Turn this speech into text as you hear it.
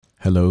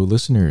Hello,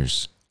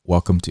 listeners.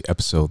 Welcome to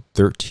episode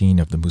 13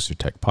 of the Mooser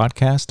Tech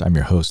Podcast. I'm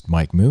your host,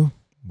 Mike Moo,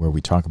 where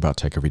we talk about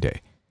tech every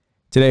day.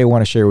 Today, I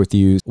want to share with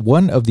you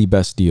one of the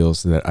best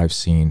deals that I've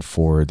seen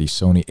for the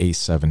Sony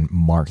a7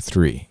 Mark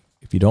III.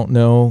 If you don't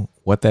know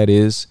what that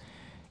is,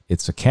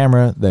 it's a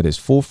camera that is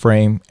full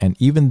frame, and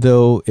even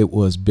though it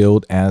was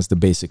billed as the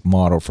basic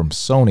model from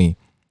Sony,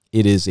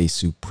 it is a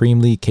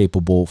supremely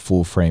capable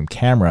full frame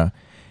camera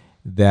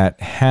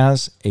that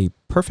has a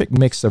perfect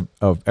mix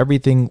of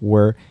everything,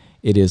 where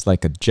it is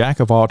like a jack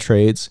of all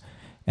trades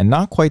and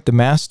not quite the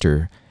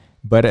master,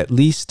 but at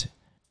least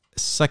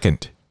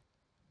second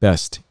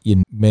best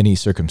in many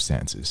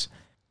circumstances.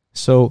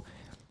 So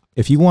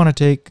if you want to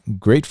take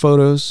great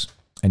photos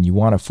and you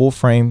want a full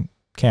frame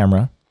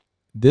camera,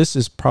 this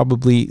is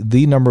probably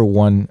the number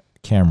one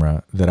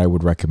camera that I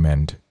would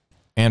recommend.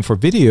 And for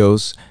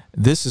videos,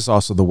 this is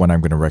also the one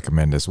I'm going to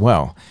recommend as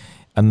well.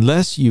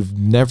 Unless you've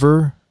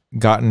never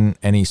gotten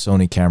any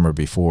Sony camera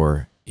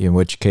before, in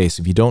which case,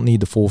 if you don't need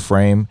the full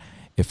frame,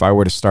 if I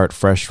were to start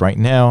fresh right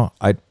now,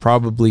 I'd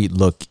probably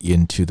look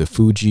into the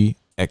Fuji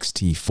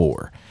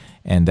X-T4.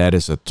 And that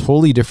is a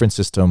totally different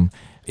system.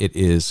 It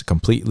is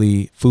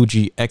completely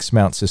Fuji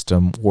X-mount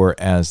system,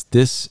 whereas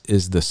this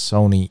is the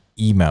Sony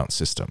E-mount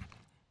system.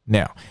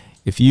 Now,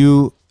 if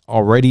you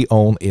already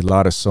own a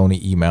lot of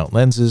Sony E-mount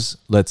lenses,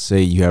 let's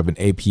say you have an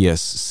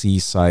APS-C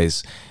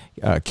size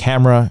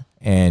camera,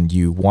 and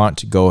you want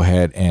to go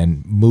ahead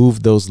and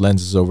move those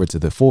lenses over to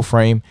the full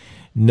frame,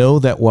 know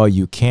that while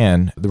you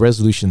can, the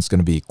resolution is going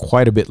to be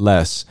quite a bit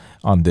less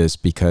on this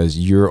because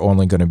you're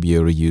only going to be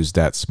able to use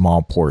that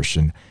small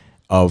portion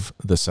of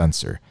the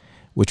sensor,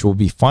 which will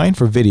be fine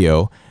for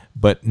video,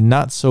 but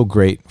not so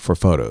great for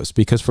photos,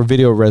 because for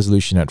video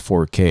resolution at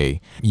 4K,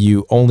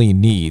 you only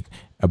need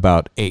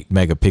about 8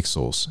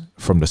 megapixels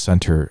from the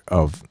center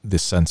of the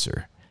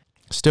sensor.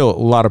 Still,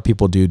 a lot of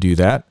people do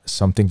that.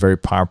 Something very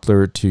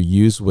popular to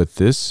use with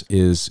this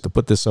is to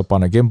put this up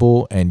on a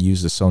gimbal and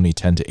use the Sony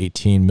 10 to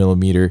 18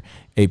 millimeter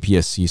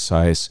APS-C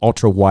size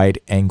ultra wide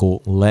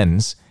angle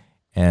lens.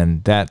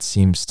 And that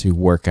seems to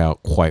work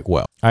out quite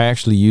well. I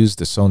actually use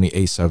the Sony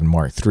a7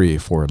 Mark III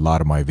for a lot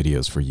of my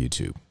videos for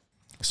YouTube.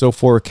 So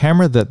for a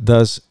camera that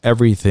does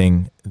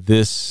everything,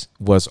 this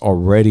was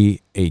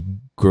already a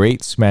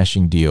great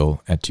smashing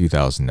deal at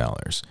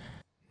 $2,000.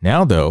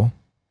 Now though,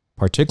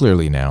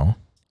 particularly now,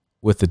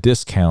 with the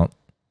discount,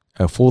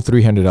 a full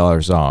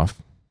 $300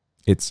 off,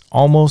 it's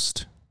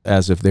almost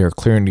as if they're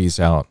clearing these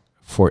out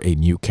for a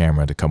new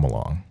camera to come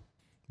along.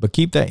 But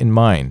keep that in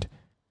mind.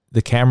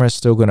 The camera is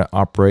still going to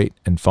operate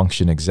and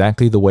function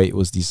exactly the way it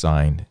was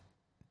designed.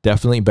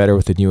 Definitely better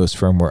with the newest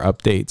firmware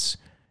updates.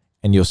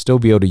 And you'll still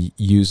be able to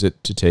use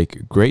it to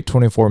take great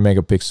 24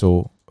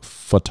 megapixel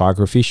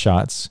photography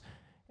shots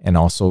and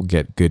also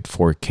get good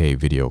 4K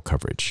video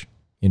coverage.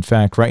 In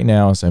fact, right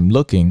now, as I'm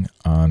looking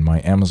on my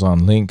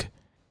Amazon link,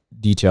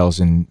 details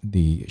in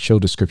the show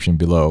description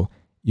below,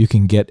 you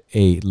can get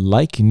a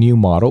like new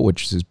model,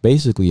 which is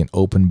basically an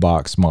open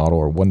box model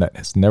or one that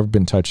has never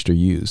been touched or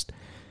used,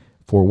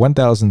 for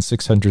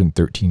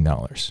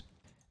 $1,613.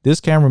 This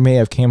camera may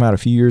have came out a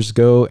few years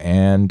ago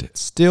and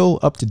still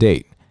up to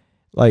date.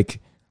 Like,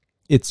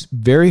 it's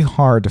very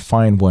hard to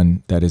find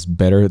one that is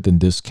better than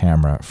this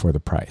camera for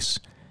the price,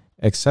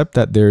 except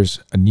that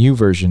there's a new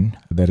version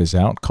that is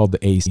out called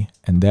the AC,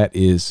 and that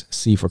is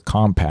C for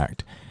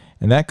compact.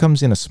 And that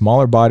comes in a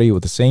smaller body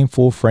with the same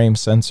full frame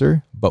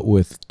sensor, but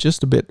with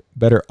just a bit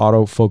better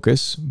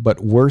autofocus, but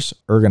worse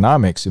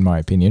ergonomics in my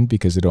opinion,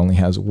 because it only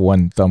has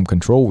one thumb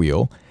control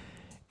wheel.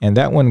 And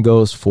that one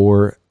goes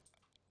for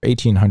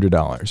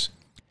 $1,800.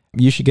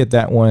 You should get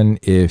that one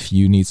if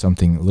you need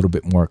something a little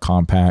bit more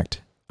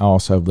compact. I'll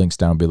also have links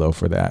down below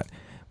for that.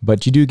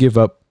 But you do give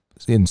up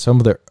in some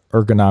of the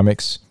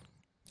ergonomics.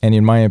 And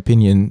in my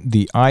opinion,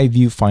 the eye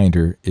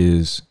viewfinder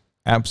is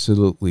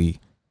absolutely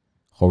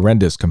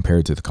horrendous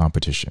compared to the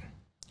competition.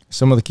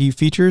 Some of the key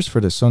features for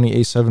the Sony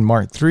a7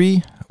 Mark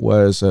III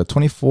was a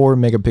 24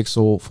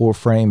 megapixel full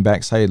frame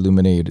backside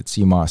illuminated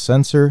CMOS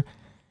sensor.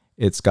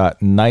 It's got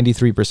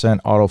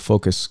 93%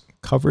 autofocus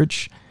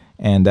coverage,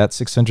 and that's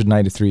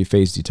 693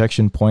 phase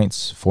detection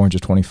points,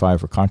 425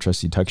 for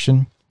contrast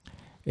detection.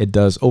 It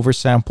does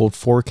oversampled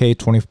 4K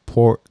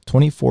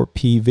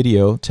 24p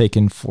video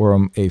taken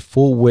from a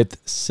full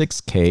width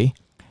 6K.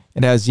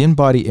 It has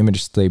in-body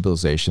image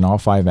stabilization, all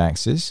 5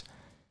 axes,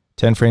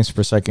 10 frames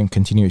per second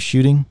continuous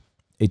shooting,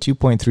 a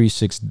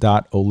 2.36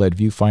 dot OLED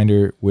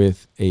viewfinder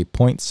with a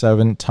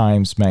 0.7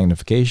 times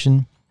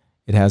magnification.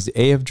 It has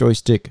the AF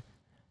joystick,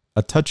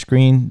 a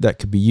touchscreen that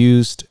could be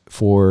used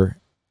for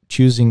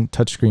choosing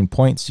touchscreen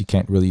points you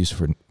can't really use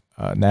for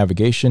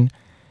navigation.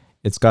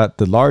 It's got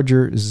the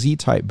larger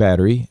Z-type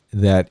battery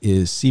that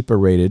is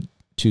SEPA rated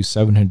to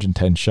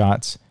 710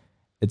 shots.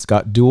 It's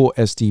got dual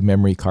SD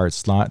memory card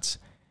slots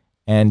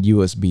and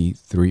USB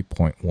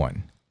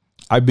 3.1.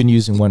 I've been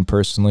using one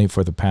personally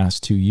for the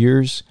past 2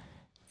 years,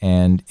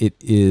 and it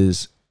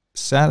is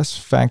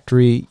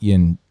satisfactory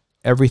in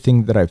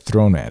everything that I've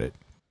thrown at it.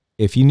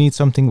 If you need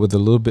something with a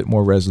little bit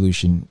more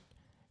resolution,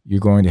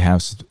 you're going to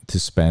have to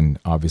spend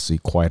obviously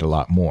quite a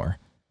lot more.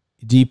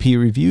 DP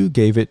Review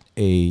gave it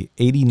a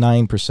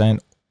 89%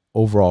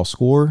 overall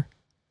score,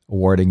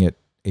 awarding it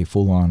a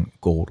full-on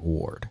gold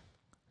award.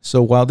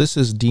 So while this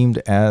is deemed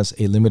as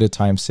a limited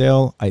time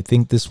sale, I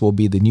think this will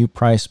be the new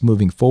price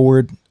moving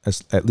forward,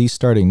 at least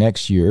starting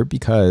next year,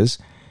 because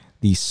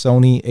the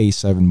Sony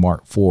a7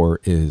 Mark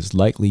IV is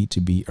likely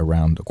to be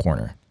around the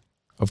corner.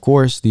 Of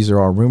course, these are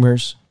all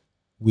rumors.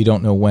 We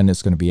don't know when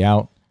it's going to be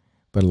out,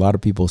 but a lot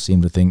of people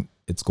seem to think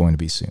it's going to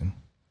be soon.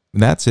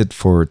 And that's it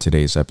for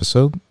today's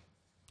episode.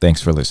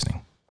 Thanks for listening.